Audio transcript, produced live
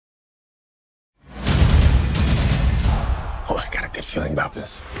good feeling about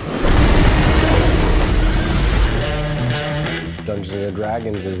this. Dungeons and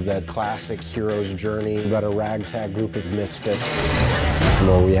Dragons is that classic hero's journey about a ragtag group of misfits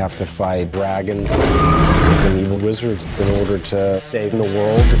where we have to fight dragons and evil wizards in order to save the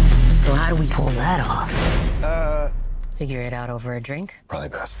world. So how do we pull that off? Figure it out over a drink? Probably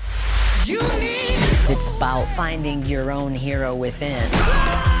best. It's about finding your own hero within.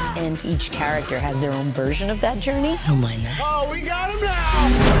 And each character has their own version of that journey. I don't mind that. Oh, we got him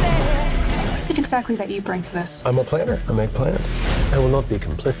now! What is it exactly that you bring to this? I'm a planner. I make plans. I will not be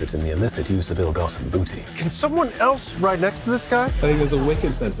complicit in the illicit use of ill-gotten booty. Can someone else ride next to this guy? I think there's a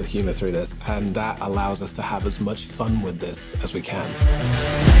wicked sense of humor through this, and that allows us to have as much fun with this as we can.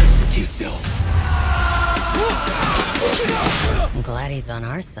 Keep still. I'm glad he's on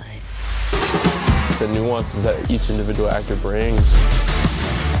our side. The nuances that each individual actor brings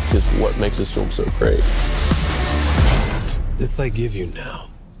is what makes this film so great. This I give you now,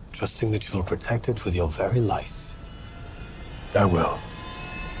 trusting that you will protect it with your very life. I will.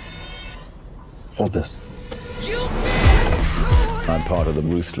 Hold this. I'm part of the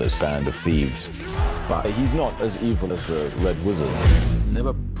ruthless band of thieves. But he's not as evil as the Red Wizard.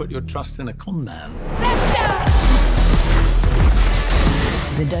 Never put your trust in a con man.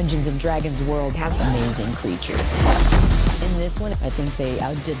 The Dungeons and Dragons world has amazing creatures. In this one, I think they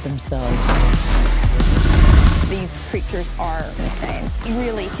outdid themselves. These creatures are insane. You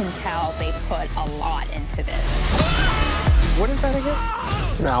really can tell they put a lot into this. What is that again?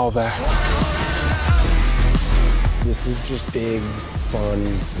 An owlback. This is just big,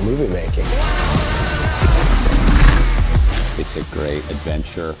 fun movie making. It's a great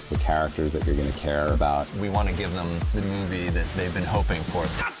adventure with characters that you're going to care about. We want to give them the movie that they've been hoping for.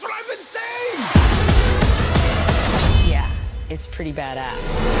 That's what I've been saying! Yeah, it's pretty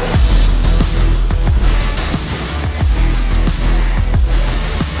badass.